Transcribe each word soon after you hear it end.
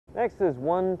Next is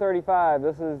 135.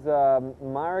 This is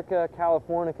Myrica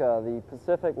californica, the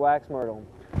Pacific wax myrtle.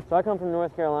 So I come from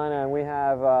North Carolina, and we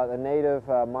have a native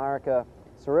Myrica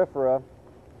cerifera,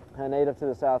 a native to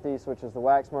the southeast, which is the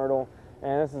wax myrtle,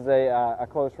 and this is a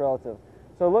close relative.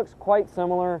 So it looks quite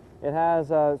similar. It has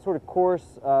sort of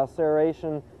coarse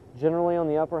serration generally on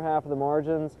the upper half of the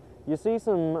margins. You see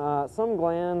some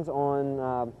glands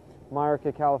on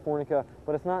Myrica californica,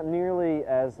 but it's not nearly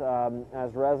as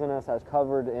resinous, as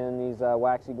covered in these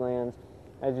waxy glands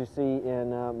as you see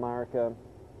in Myrica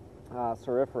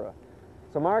cerifera.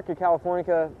 So Myrica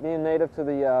californica, being native to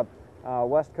the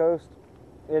west coast,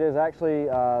 it is actually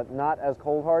not as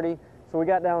cold hardy. So we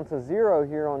got down to 0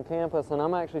 here on campus, and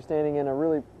I'm actually standing in a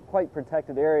really quite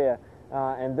protected area,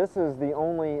 and this is the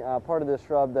only part of this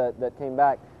shrub that came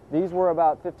back. These were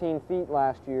about 15 feet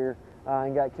last year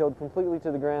and got killed completely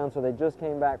to the ground, so they just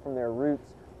came back from their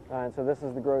roots, and so this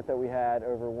is the growth that we had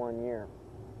over 1 year.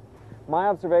 My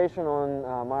observation on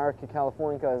Myrica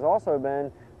californica has also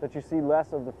been that you see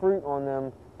less of the fruit on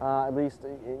them, at least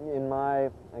in my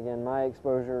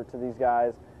exposure to these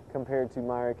guys, compared to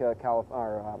Myrica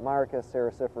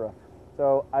cericifera.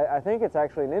 So I think it's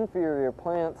actually an inferior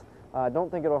plant. I don't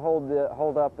think it'll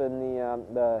hold up in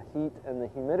the heat and the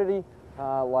humidity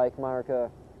like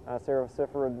Myrica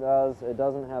cericifera does. It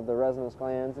doesn't have the resinous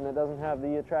glands, and it doesn't have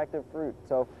the attractive fruit.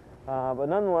 So, but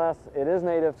nonetheless, it is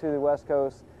native to the West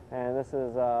Coast, and this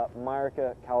is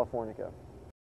Myrica californica.